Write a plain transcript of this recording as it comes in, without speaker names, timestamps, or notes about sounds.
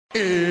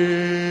It's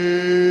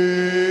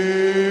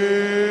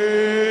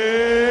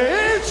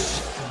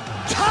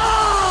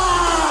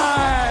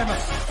time!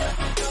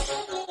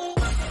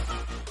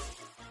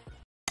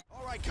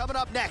 All right, coming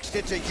up next,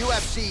 it's a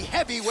UFC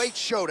heavyweight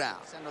showdown.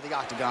 Center the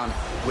octagon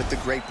with the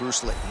great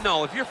Bruce Lee.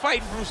 No, if you're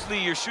fighting Bruce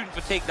Lee, you're shooting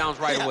for takedowns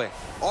right away.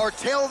 Our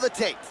tail of the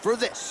tape for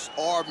this,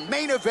 our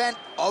main event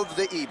of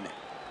the evening.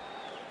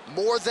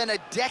 More than a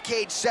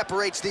decade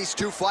separates these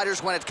two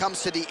fighters when it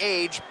comes to the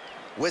age,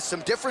 with some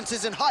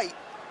differences in height,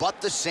 but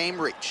the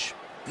same reach.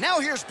 Now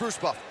here's Bruce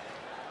Buffer.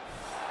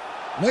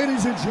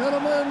 Ladies and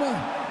gentlemen,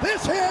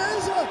 this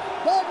is the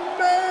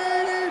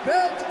main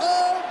event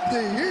of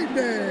the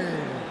evening.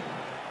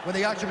 When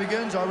the action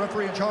begins, our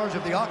referee in charge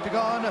of the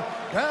octagon,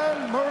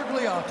 Dan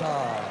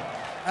Mergliata.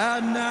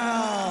 And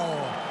now,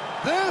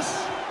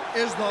 this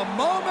is the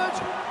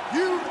moment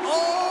you've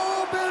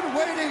all been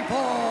waiting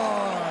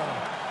for.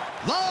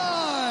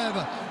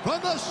 Live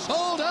from the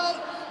sold-out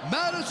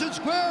Madison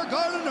Square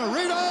Garden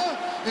Arena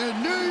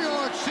in New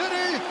York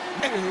City,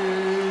 it's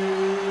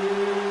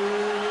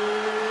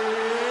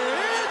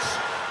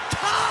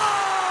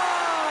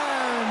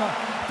time!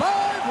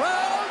 5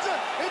 rounds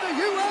in the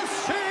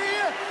UFC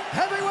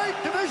heavyweight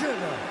division.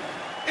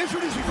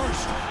 Introducing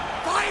first,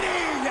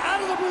 fighting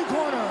out of the blue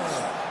corner.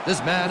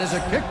 This man is a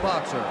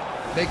kickboxer,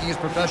 making his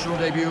professional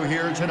debut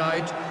here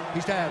tonight. He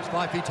stands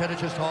 5 feet 10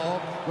 inches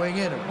tall, weighing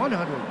in at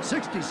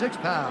 166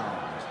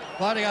 pounds.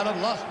 Fighting out of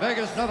Las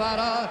Vegas,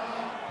 Nevada,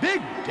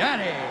 Big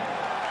Daddy.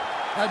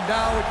 And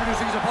now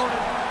introducing his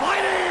opponent,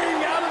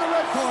 fighting out of the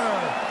red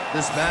corner.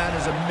 This man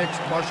is a mixed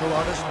martial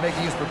artist,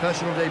 making his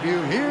professional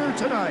debut here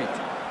tonight.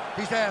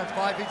 He stands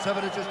 5 feet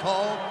 7 inches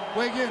tall,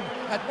 weighing in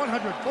at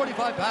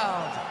 145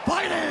 pounds.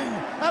 Fighting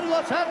out of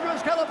Los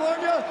Angeles,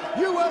 California,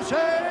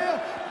 USA,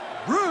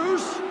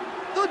 Bruce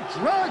the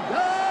Dragon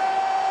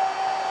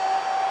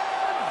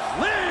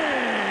Lee.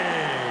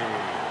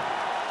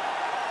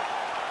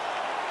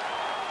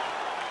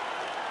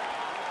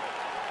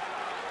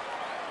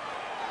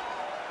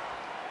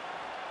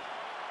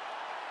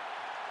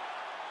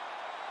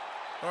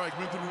 All right,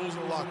 commit to the rules in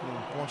the locker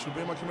room. I want you to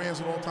obey my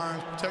commands at all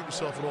times, protect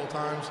yourself at all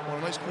times. I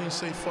want a nice, clean,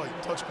 safe fight.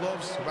 Touch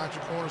gloves, back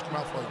your corners, come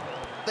out fighting.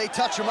 They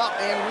touch him up,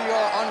 and we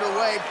are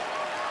underway.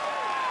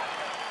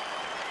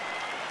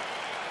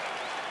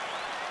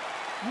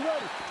 You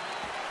ready?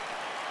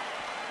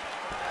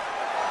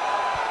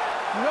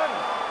 You ready?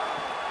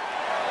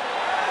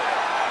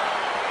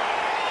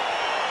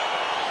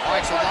 All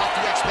right, so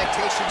lofty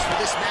expectations for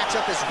this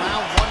matchup as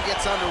round 1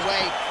 gets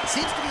underway.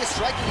 Seems to be a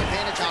striking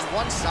advantage on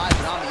one side,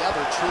 but on the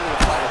other, truly a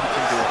fighter who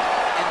can do it.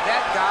 And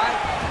that guy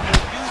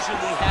will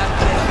usually have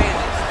the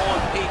advantage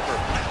on paper.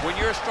 When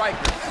you're a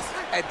striker,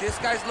 at this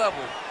guy's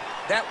level,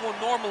 that will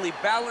normally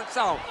balance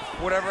out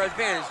whatever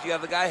advantage the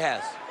other guy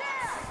has.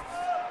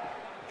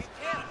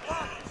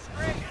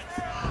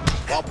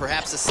 Well,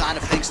 perhaps a sign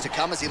of things to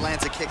come as he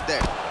lands a kick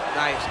there.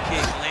 Nice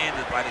kick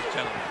landed by this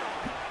gentleman.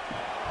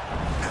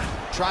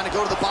 Trying to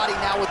go to the body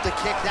now with the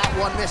kick. That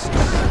one misses.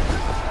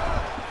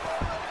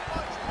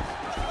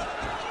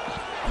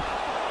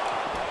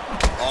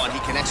 Oh, and he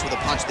connects with a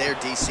punch there,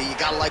 DC. You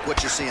gotta like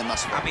what you're seeing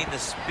thus far. I mean, the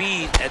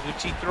speed at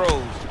which he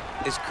throws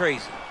is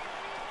crazy.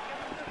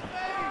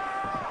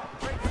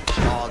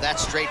 Oh, that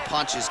straight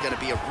punch is gonna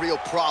be a real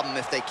problem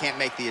if they can't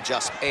make the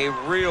adjustment. A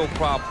real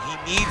problem.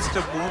 He needs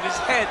to move his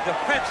head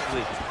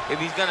defensively if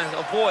he's gonna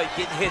avoid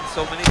getting hit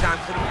so many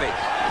times in the face.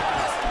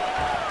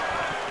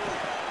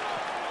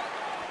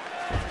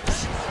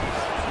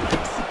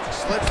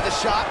 Slips the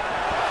shot.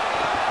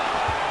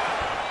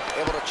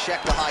 Able to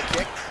check the high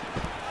kick.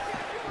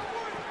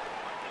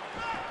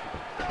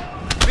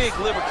 Big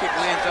liver kick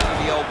lands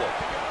under the elbow.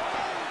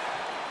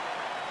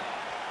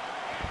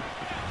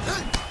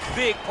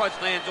 Big punch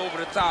lands over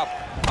the top.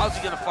 How's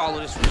he gonna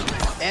follow this one?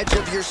 Edge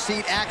of your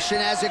seat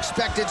action as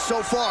expected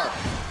so far.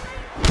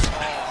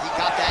 He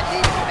got that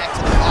knee to connect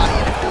to the body,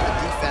 and if you're the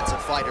defensive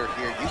fighter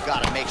here, you've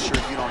got to make sure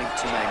you don't eat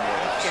too many more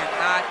of those. You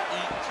cannot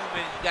eat too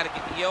many. You got to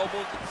get the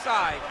elbows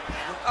inside.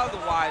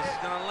 Otherwise,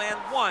 he's going to land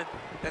one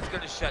that's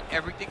going to shut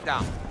everything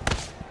down.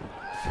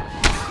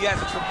 He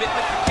has a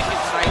commitment to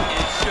kicking tonight,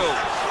 and it shows.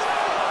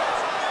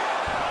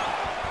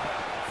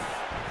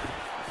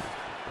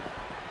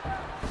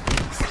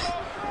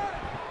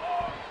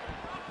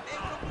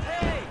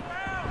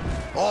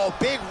 Oh,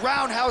 big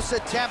roundhouse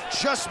attempt,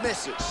 just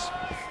misses.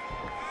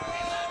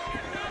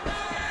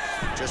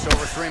 Just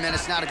over 3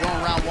 minutes now to go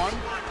in round 1.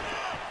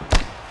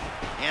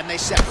 And they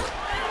separate.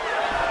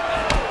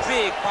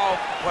 Big,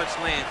 powerful punch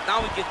lands.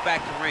 Now he gets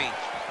back to range.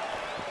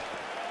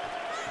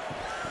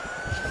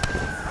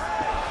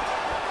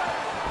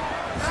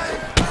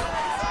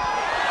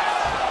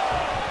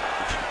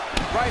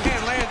 Right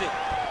hand landed.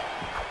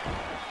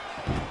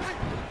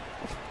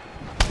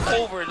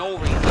 Over and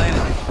over, he's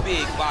landed a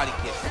big body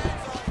kick.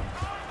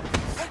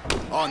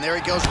 Oh, and there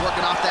he goes,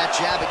 working off that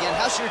jab again.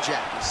 How's your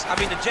jab? I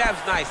mean, the jab's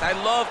nice. I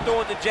love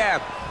throwing the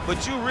jab,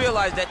 but you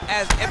realize that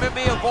as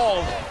MMA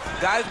evolves,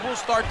 guys will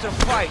start to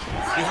fight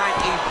behind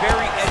a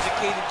very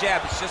educated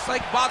jab. It's just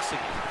like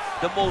boxing.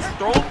 the most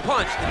thrown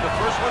punch, and the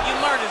first one you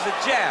learn is a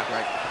jab.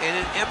 Right. And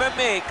in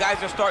MMA,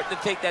 guys are starting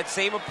to take that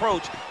same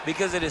approach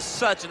because it is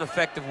such an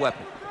effective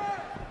weapon.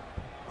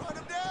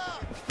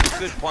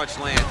 Good punch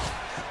lands.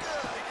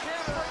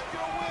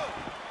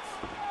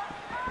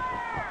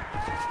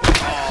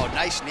 Oh,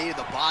 nice knee to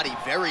the body,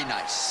 very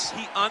nice.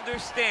 He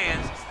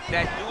understands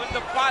that doing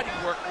the body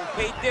work will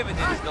pay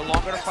dividends the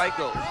longer the fight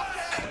goes.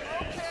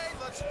 Okay,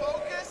 let's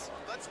focus.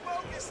 Let's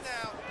focus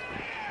now.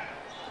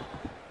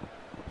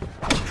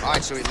 All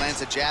right, so he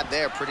lands a jab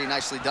there. Pretty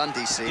nicely done,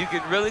 DC. You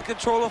can really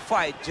control a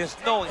fight just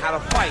knowing how to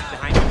fight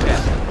behind your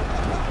chest.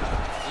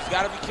 He's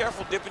got to be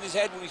careful dipping his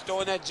head when he's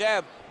throwing that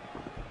jab.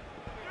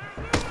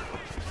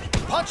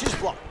 Punch is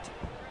blocked.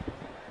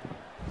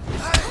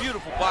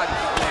 Beautiful body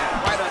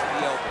slam right under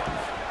the elbow.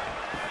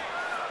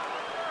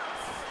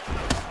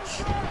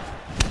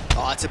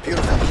 Oh, that's a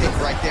beautiful kick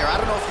right there. I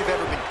don't know if you've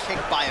ever been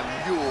kicked by a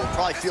mule. It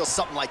probably feels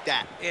something like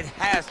that. It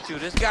has to.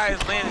 This guy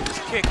is landing this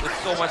kick with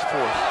so much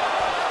force.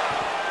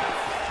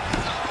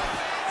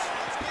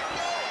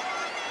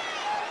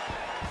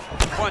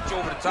 Punch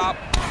over the top.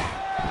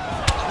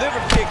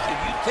 Liver kick. If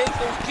you take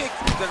those kicks,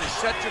 it's going to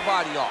shut your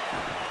body off.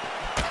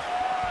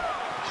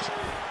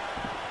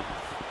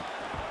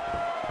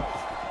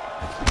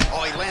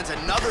 Oh, he lands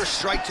another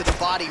strike to the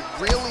body,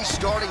 really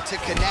starting to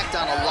connect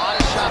on a lot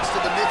of shots to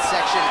the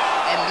midsection,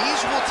 and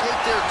these will take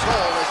their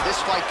toll as this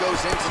fight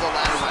goes into the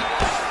latter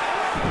rounds.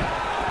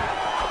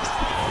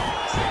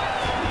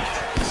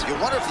 You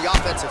wonder if the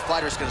offensive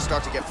fighter is going to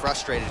start to get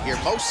frustrated here.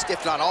 Most,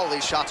 if not all, of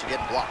these shots are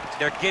getting blocked.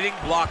 They're getting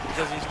blocked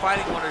because he's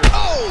fighting one of their...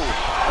 Oh!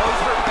 Oh,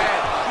 he's hurt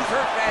bad. He's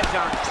hurt bad,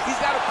 John. He's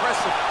got to press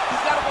him.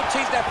 He's got to go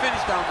chase that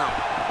finish down now.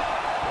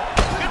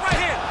 Good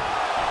right hand.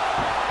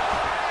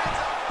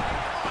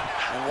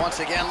 And once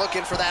again,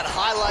 looking for that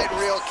highlight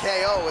reel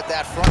KO with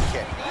that front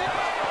kick.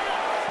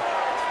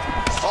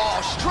 Oh,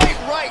 straight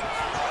right.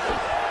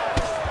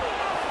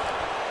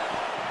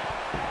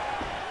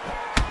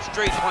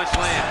 Straight punch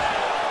land.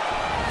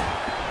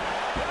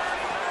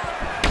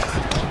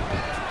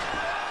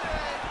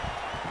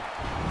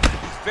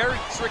 Very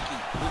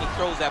tricky when he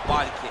throws that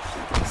body kick.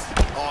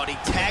 Oh, and he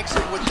tags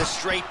him with the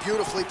straight,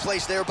 beautifully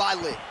placed there by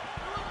Lee.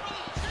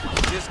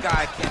 This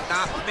guy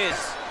cannot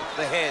miss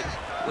the head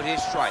with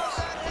his strikes.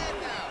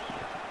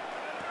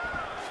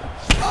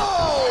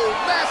 Oh,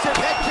 massive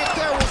head kick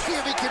there. We'll see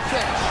if he can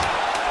finish.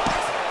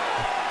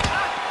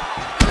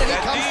 And he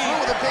comes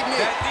through with a big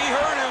knee. That knee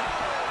hurt him.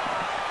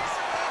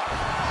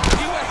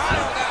 He went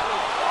high on that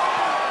one.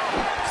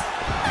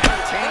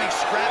 Entertaining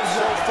scrap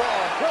so far.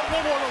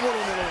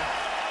 Whoa.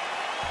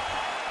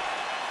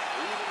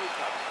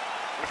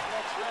 This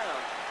next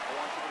round, I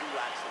want you to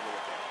relax a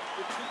little bit.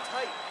 You're too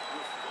tight.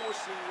 You're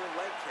forcing your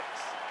leg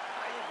kicks.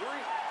 I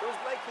agree. Those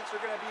leg kicks are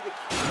going to be the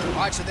key.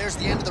 All right, so there's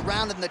the end of the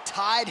round, and the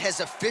tide has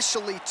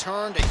officially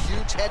turned. A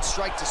huge head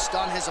strike to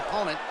stun his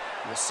opponent.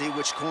 We'll see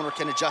which corner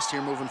can adjust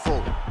here moving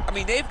forward. I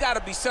mean, they've got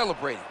to be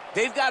celebrating.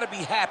 They've got to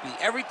be happy.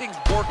 Everything's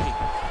working.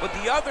 But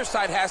the other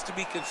side has to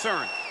be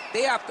concerned.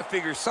 They have to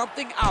figure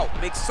something out,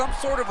 make some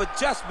sort of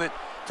adjustment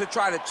to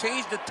try to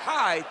change the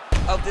tide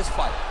of this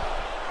fight.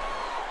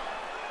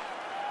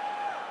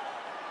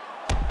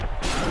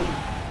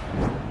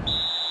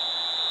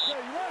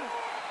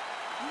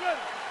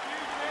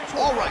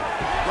 All right,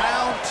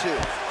 round two.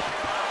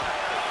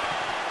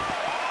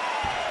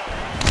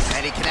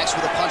 And he connects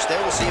with a punch there.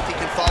 We'll see if he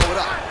can follow it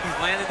up. He's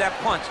landed that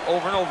punch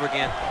over and over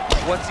again.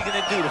 What's he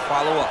going to do to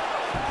follow up?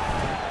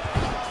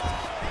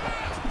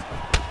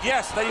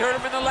 Yes, they heard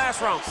him in the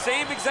last round.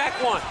 Same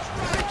exact one.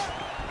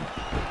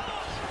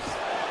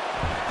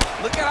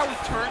 Look at how he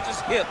turns his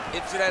hip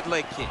into that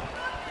leg kick.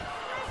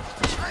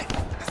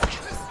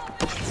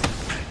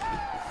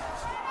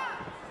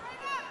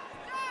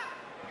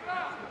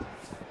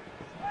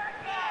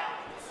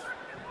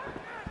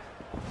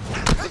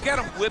 Look at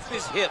him whip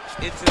his hips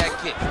into that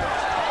kick.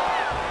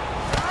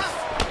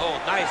 Oh,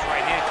 nice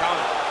right hand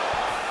counter.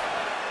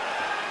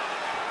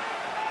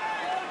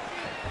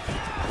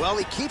 Well,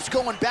 he keeps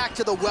going back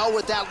to the well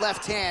with that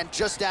left hand,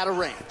 just out of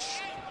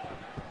range.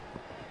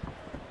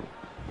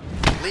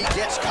 Lee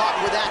gets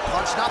caught with that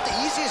punch. Not the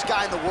easiest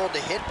guy in the world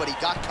to hit, but he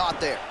got caught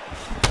there.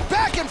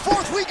 Back and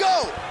forth we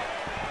go!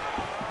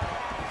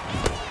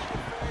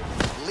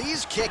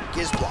 Lee's kick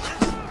is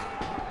blocked.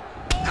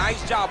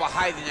 Nice job of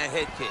hiding that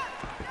head kick.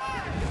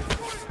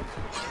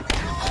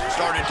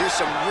 Starting to do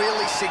some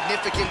really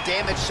significant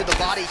damage to the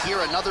body here.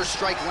 Another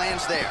strike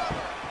lands there.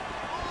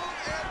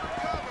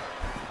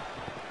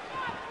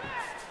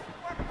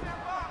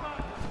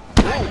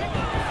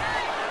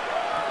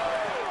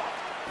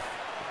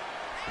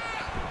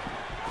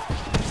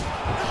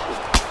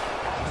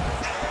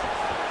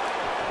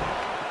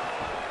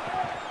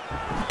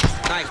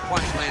 Nice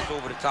punch lands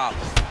over the top.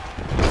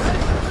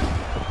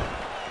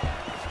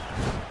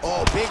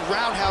 Oh, big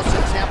roundhouse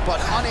attempt,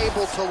 but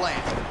unable to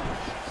land.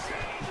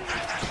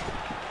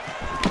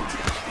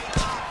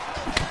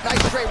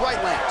 Nice straight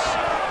right lands.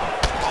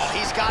 Oh,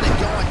 he's got it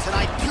going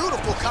tonight.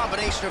 Beautiful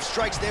combination of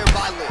strikes there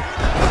by Lee.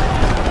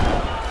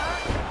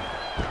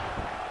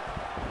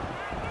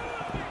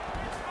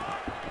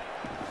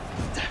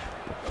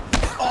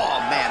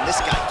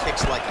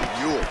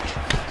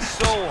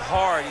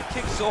 hard. He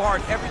kicks so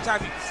hard every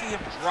time you can see him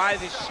drive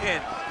his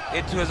shin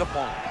into his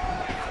opponent.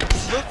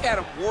 Look at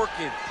him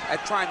working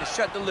at trying to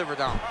shut the liver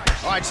down.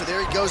 All right, so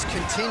there he goes,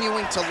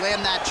 continuing to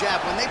land that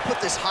jab. When they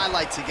put this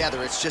highlight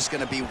together, it's just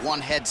going to be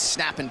one head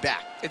snapping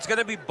back. It's going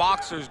to be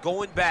boxers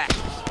going back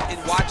and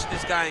watching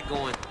this guy and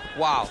going,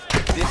 wow,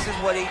 this is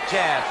what a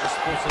jab is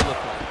supposed to look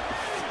like.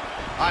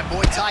 All right,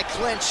 Muay Thai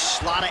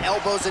clinch. A lot of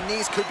elbows and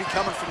knees could be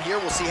coming from here.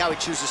 We'll see how he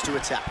chooses to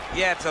attack.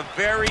 Yeah, it's a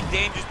very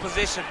dangerous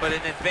position, but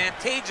an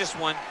advantageous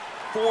one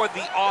for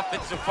the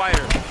offensive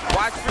fighter.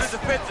 Watch for the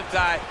defensive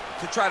guy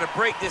to try to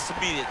break this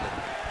immediately.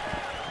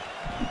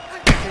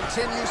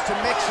 Continues to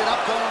mix it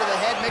up, going to the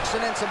head,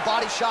 mixing in some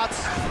body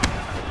shots.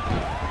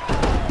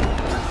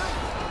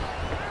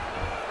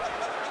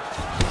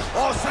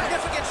 Oh,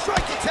 significant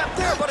strike attempt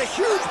there, but a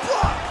huge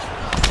block.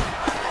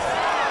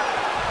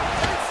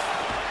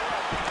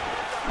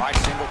 All right,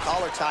 single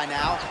collar tie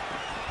now.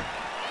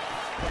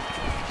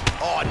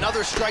 Oh,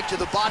 another strike to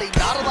the body.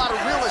 Not a lot of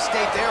real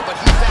estate there, but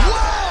he found it.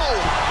 Whoa!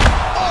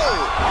 Oh!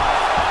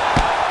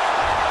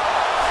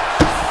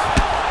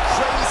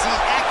 Crazy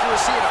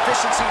accuracy and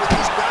efficiency with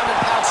these ground and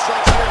pound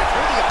strikes here. And if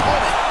you're the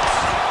opponent,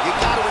 you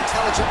got to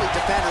intelligently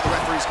defend or the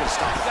referee's going to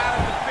stop. You got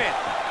to defend,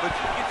 but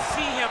you can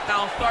see him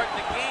now starting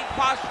to gain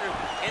posture,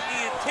 and the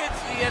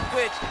intensity at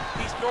which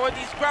he's throwing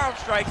these ground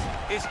strikes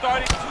is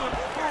starting to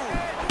improve.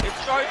 It's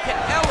starting to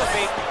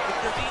elevate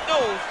because he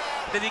knows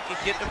that he can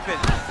get the finish.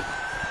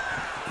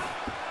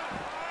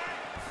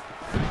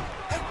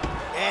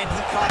 And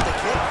he caught the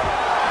kick.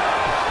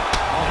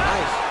 Oh,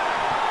 nice.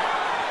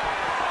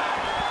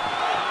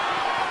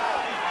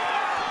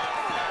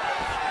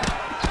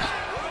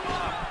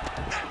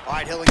 All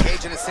right, he'll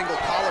engage in a single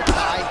collar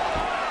tie.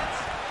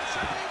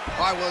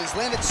 All right, well, he's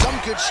landed some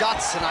good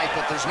shots tonight,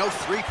 but there's no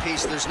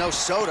three-piece, there's no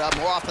soda.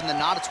 More often than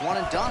not, it's one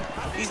and done.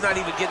 He's not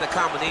even getting a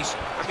combination.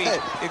 I mean,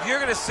 if you're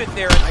going to sit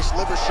there and... Nice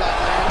liver shot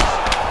lands.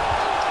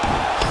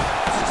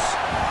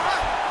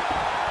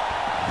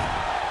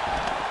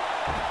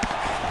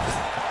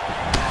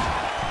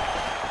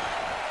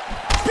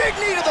 Big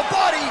knee to the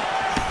body.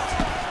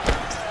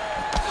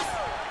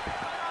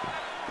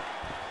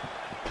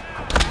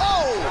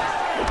 Oh!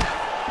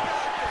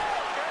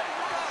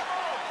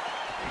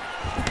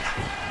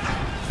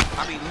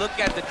 I mean, look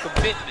at the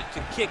commitment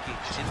to kicking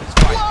in this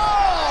fight.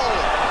 Whoa!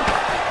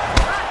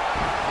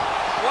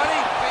 What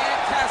a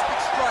fantastic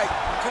strike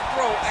to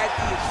throw at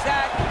the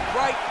exact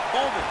right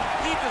moment.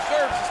 He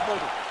deserves this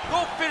moment.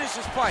 Go finish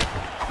this fight.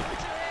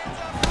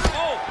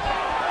 Oh!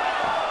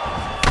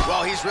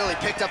 Well, he's really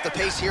picked up the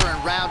pace here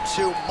in round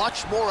two.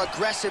 Much more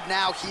aggressive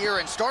now here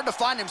and starting to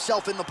find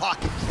himself in the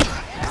pocket.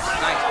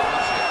 Nice.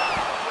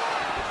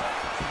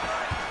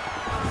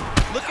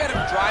 Look at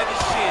him drive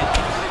his shin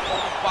into his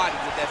opponent's body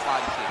with that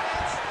body kick.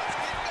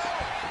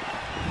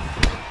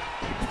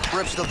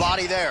 Rips the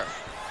body there.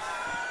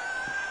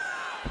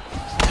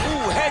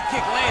 Ooh, head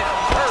kick lands.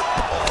 He's hurt.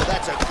 Oh,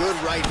 that's a good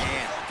right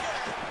hand.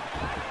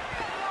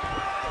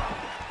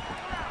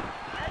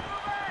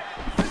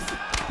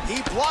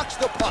 He blocks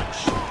the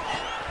punch.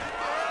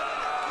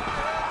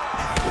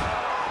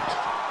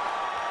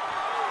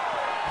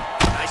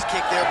 Nice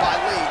kick there by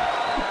Lee.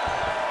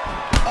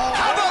 Oh,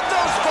 how about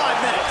those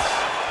 5 minutes?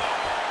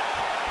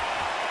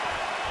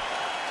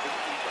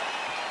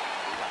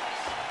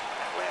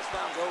 That last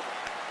round's over.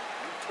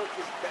 You took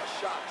his best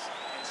shots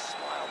and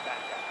smiled back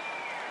at him.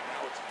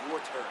 Now it's your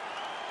turn.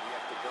 You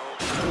have to go.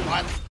 All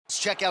right, let's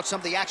check out some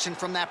of the action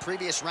from that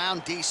previous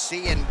round,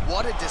 DC, and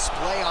what a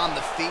display on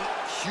the feet.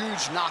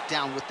 Huge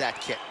knockdown with that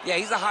kick. Yeah,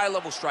 he's a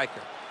high-level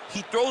striker.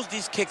 He throws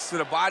these kicks to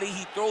the body,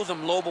 he throws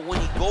them low, but when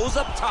he goes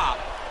up top,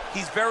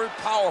 he's very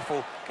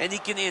powerful, and he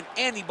can end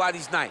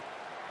anybody's night.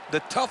 The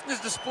toughness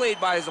displayed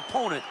by his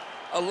opponent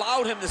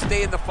allowed him to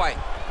stay in the fight,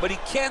 but he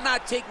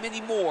cannot take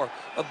many more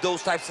of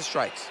those types of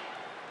strikes.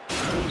 You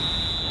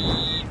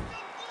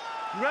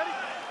ready?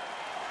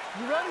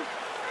 You ready?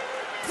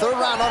 Third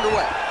round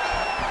underway.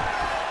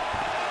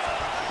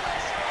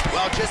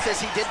 Well, just as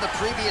he did in the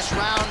previous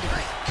round,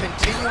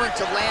 continuing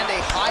to land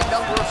a high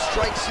number of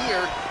strikes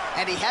here,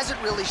 and he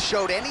hasn't really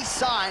showed any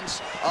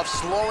signs of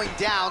slowing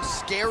down.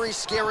 Scary,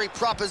 scary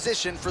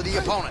proposition for the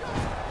opponent.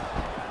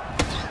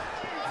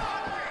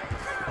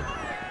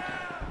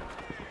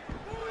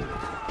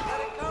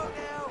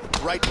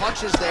 Right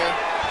punches there.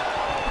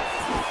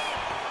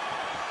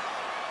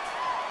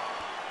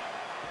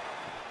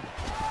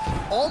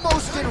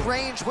 Almost in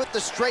range with the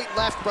straight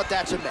left, but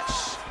that's a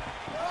miss.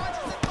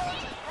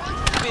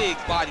 Big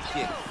body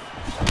kick.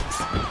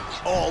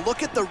 Oh,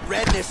 look at the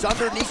redness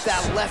underneath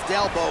that left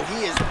elbow.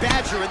 He is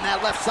badgering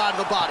that left side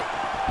of the body.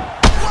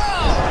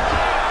 Wow!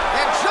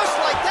 And just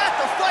like that,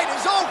 the fight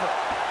is over.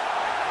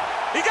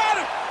 He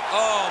got him!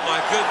 Oh, my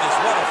goodness,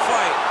 what a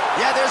fight.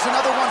 Yeah, there's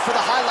another one for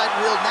the highlight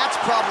reel, and that's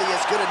probably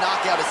as good a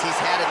knockout as he's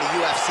had in the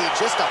UFC.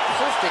 Just a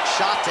perfect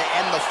shot to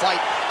end the fight.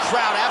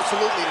 Crowd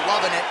absolutely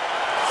loving it.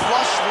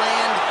 Flush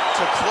land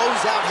to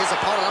close out his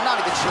opponent. I'm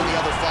not even sure the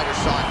other fighter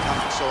saw it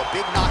coming, so a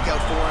big knockout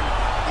for him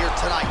here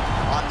tonight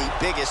on the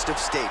biggest of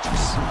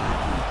stages.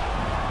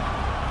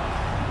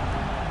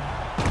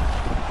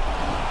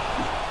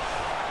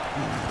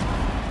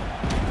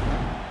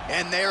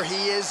 And there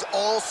he is,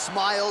 all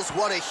smiles.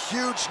 What a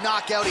huge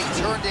knockout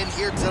he turned in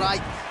here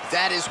tonight.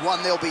 That is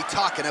one they'll be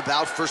talking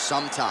about for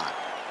some time.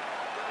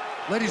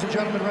 Ladies and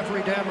gentlemen,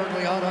 referee Dan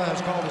Mergliata has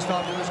called a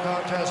stop to this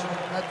contest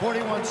at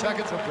 41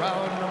 seconds of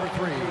round number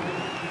 3.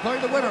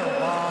 Declaring the winner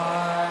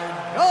by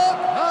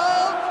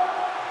knockout,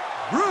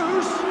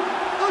 Bruce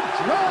the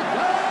Dragon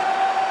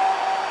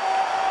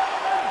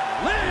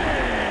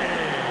Lee.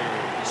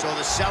 So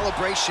the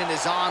celebration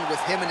is on with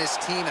him and his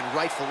team, and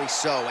rightfully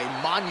so. A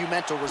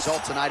monumental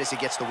result tonight as he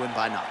gets the win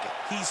by knockout.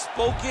 He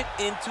spoke it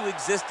into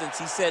existence.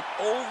 He said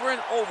over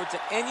and over to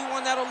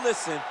anyone that'll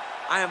listen,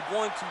 I am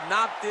going to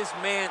knock this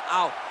man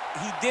out.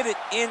 He did it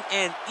in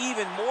an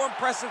even more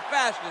impressive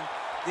fashion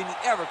than he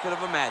ever could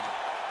have imagined.